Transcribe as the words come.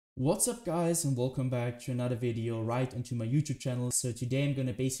What's up guys, and welcome back to another video right onto my YouTube channel. So today I'm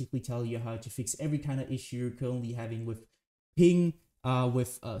gonna basically tell you how to fix every kind of issue you're currently having with ping,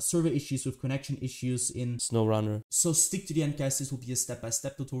 with server issues, with connection issues in Snowrunner. So stick to the end guys, this will be a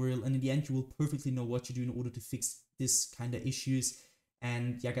step-by-step tutorial, and in the end you will perfectly know what to do in order to fix this kind of issues.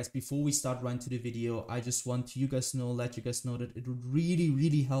 And yeah guys, before we start right into the video, I just want to let you guys know that it would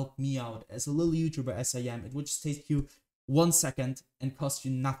really help me out as a little YouTuber as I am. It would just take you 1 second and cost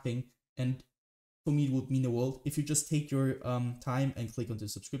you nothing, and for me it would mean the world if you just take your time and click on the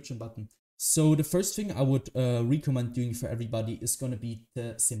subscription button. So the first thing I would recommend doing for everybody is going to be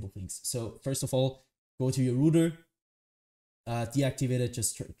the simple things. So first of all, go to your router, deactivate it,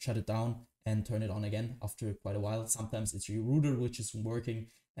 just shut it down and turn it on again after quite a while. Sometimes it's your router which isn't working,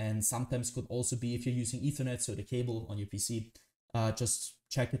 and sometimes could also be if you're using Ethernet, so the cable on your PC. Just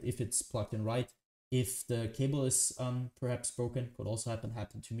check it if it's plugged in right. If the cable is perhaps broken, could also happened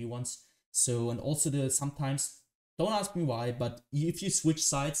to me once. So, and also sometimes, don't ask me why, but if you switch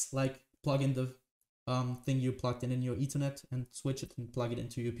sides, like plug in the thing you plugged in your Ethernet and switch it and plug it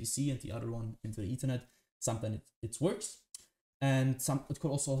into your PC and the other one into the Ethernet, sometimes it works. And it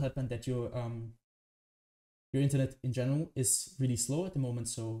could also happen that your internet in general is really slow at the moment,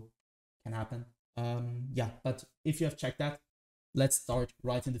 so can happen. Yeah, but if you have checked that, let's start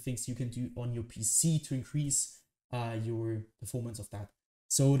right into things you can do on your PC to increase your performance of that.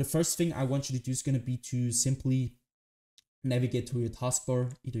 So the first thing I want you to do is going to be to simply navigate to your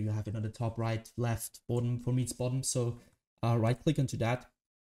taskbar. Either you have it on the top, right, left, bottom. For me, it's bottom. So right click onto that.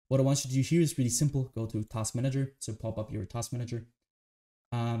 What I want you to do here is really simple. Go to Task Manager. So pop up your Task Manager.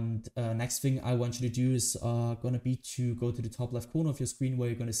 And next thing I want you to do is going to be to go to the top left corner of your screen where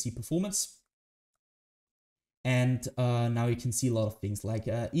you're going to see performance. And now you can see a lot of things like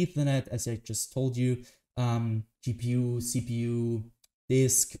Ethernet, as I just told you, GPU, CPU,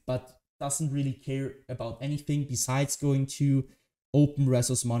 disk, but doesn't really care about anything besides going to open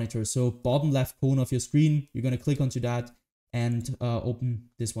Resource Monitor. So bottom left corner of your screen, you're going to click onto that and open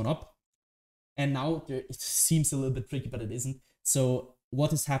this one up. And now it seems a little bit tricky, but it isn't. So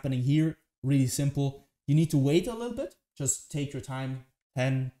what is happening here? Really simple. You need to wait a little bit. Just take your time,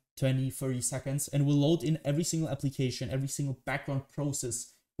 10, 20, 30 seconds, and we'll load in every single application, every single background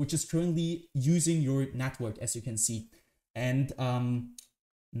process, which is currently using your network, as you can see. And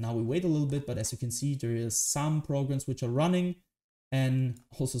now we wait a little bit, but as you can see, there is some programs which are running and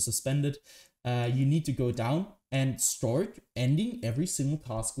also suspended. You need to go down and start ending every single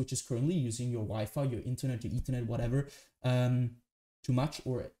task which is currently using your Wi-Fi, your internet, your Ethernet, whatever, too much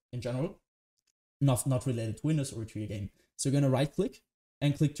or in general, not related to Windows or to your game. So you're going to right click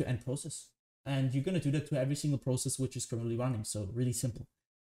and click to end process. And you're going to do that to every single process which is currently running. So really simple.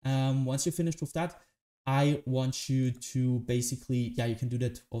 Once you're finished with that, I want you to basically, yeah, you can do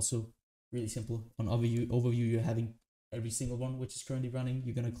that also really simple. On overview, you're having every single one which is currently running.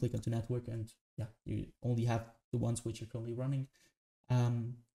 You're going to click onto network, and yeah, you only have the ones which are currently running.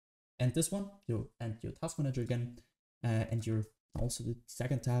 And this one, your task manager again, and your also the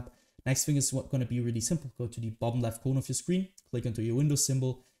second tab. Next thing is going to be really simple. Go to the bottom left corner of your screen, click onto your Windows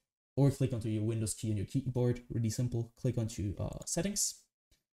symbol, or click onto your Windows key on your keyboard. Really simple. Click onto settings,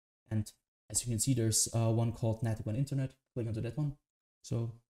 and as you can see, there's one called Network and Internet. Click onto that one.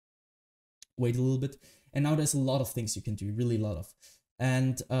 So wait a little bit, and now there's a lot of things you can do, really a lot of.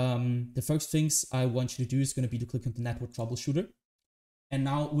 And the first things I want you to do is going to be to click on the Network Troubleshooter. And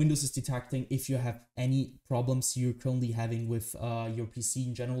now Windows is detecting if you have any problems you're currently having with your PC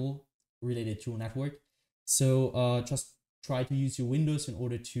in general related to a network. So just try to use your Windows in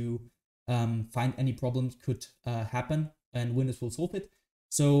order to find any problems could happen, and Windows will solve it.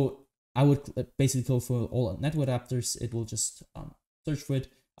 So I would basically go for all network adapters. It will just search for it.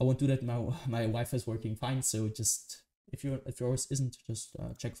 I won't do that. My Wi-Fi is working fine. So just if yours isn't, just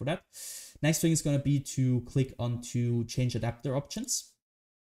check for that. Next thing is going to be to click on to change adapter options.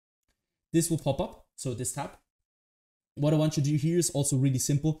 This will pop up, so this tab. What I want you to do here is also really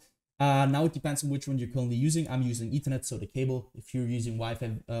simple. Now it depends on which one you're currently using. I'm using Ethernet, so the cable. If you're using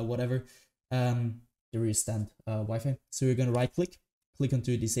Wi-Fi, whatever, there is stand Wi-Fi. So you're gonna right click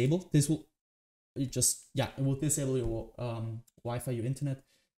onto disable. This will it will disable your Wi-Fi, your internet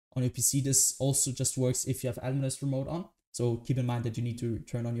on your PC. This also just works if you have administrator mode on. So keep in mind that you need to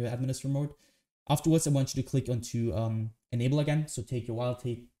turn on your administrator mode. Afterwards, I want you to click onto enable again. So take your while,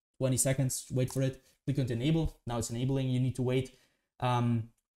 take 20 seconds, wait for it, click on enable. Now it's enabling. You need to wait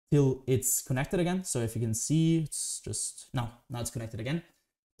till it's connected again. So if you can see, it's just now it's connected again.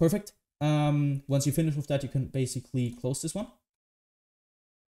 Perfect. Once you finish with that, you can basically close this one.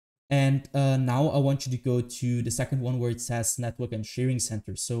 And now I want you to go to the second one where it says Network and Sharing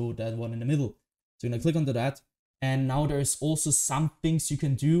Center. So that one in the middle. So you're gonna click onto that. And now there's also some things you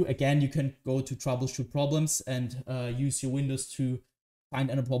can do. Again, you can go to troubleshoot problems and use your Windows to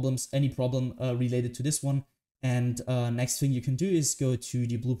find any problem related to this one. And next thing you can do is go to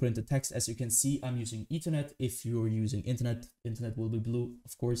the blueprinted text. As you can see, I'm using Ethernet. If you're using internet will be blue,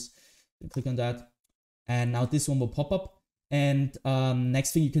 of course. Click on that. And now this one will pop up. And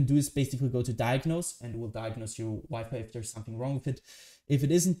next thing you can do is basically go to diagnose, and it will diagnose your Wi-Fi if there's something wrong with it. If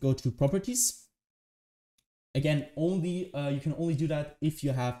it isn't, go to properties. Again, you can only do that if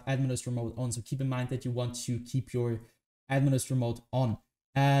you have administrator mode on. So keep in mind that you want to keep your administrator mode on.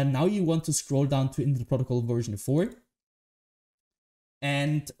 And now you want to scroll down to Internet Protocol version 4.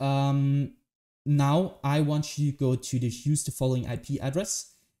 And now I want you to go to the use the following IP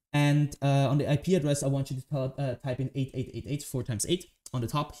address. And on the IP address, I want you to type in 8888 4 times 8 on the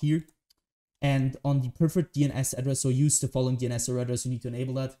top here. And on the preferred DNS address, so use the following DNS server address, you need to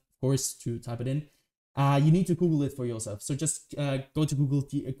enable that, of course, to type it in. You need to Google it for yourself. So just go to Google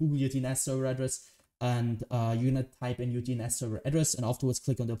your DNS server address, and you're gonna type in your DNS server address, and afterwards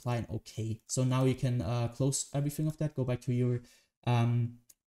click on the apply and OK. So now you can close everything of that, go back to your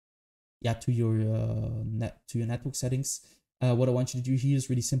network settings. What I want you to do here is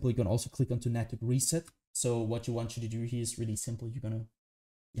really simple. You can also click onto network reset. So what you want you to do here is really simple. You're gonna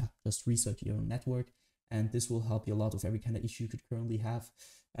just reset your network, and this will help you a lot with every kind of issue you could currently have.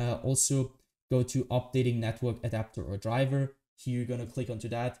 Also go to updating network adapter or driver. Here you're gonna click onto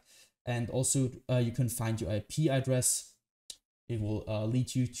that, and also you can find your IP address. It will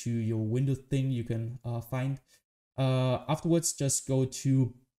lead you to your Windows thing you can find. Afterwards, just go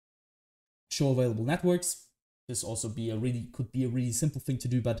to show available networks. This also could be a really simple thing to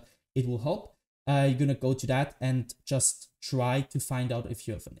do, but it will help. You're gonna go to that and just try to find out if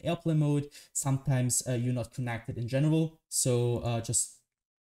you have an airplane mode. Sometimes you're not connected in general, so just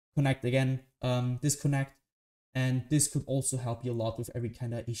connect again, disconnect, and this could also help you a lot with every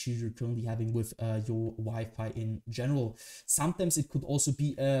kind of issue you're currently having with your Wi-Fi in general. Sometimes it could also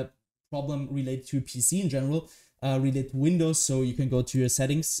be a problem related to your PC in general, related to Windows. So you can go to your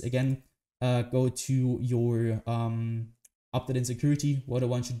settings again. Go to your update and security. What I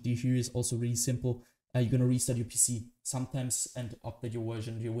want you to do here is also really simple. You're gonna restart your PC sometimes and update your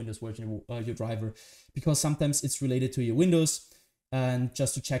version, your Windows version, your driver, because sometimes it's related to your Windows. And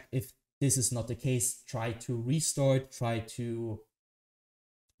just to check if this is not the case, try to restart, try to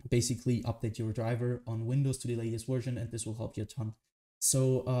basically update your driver on Windows to the latest version, and this will help you a ton.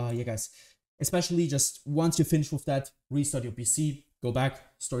 So yeah, guys, especially just once you finish with that, restart your PC, go back,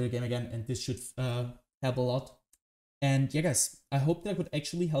 start your game again, and this should help a lot. And yeah, guys, I hope that I could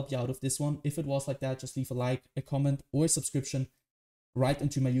actually help you out of this one. If it was like that, just leave a like, a comment, or a subscription right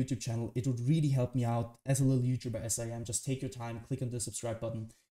into my YouTube channel. It would really help me out as a little YouTuber as I am. Just take your time, click on the subscribe button,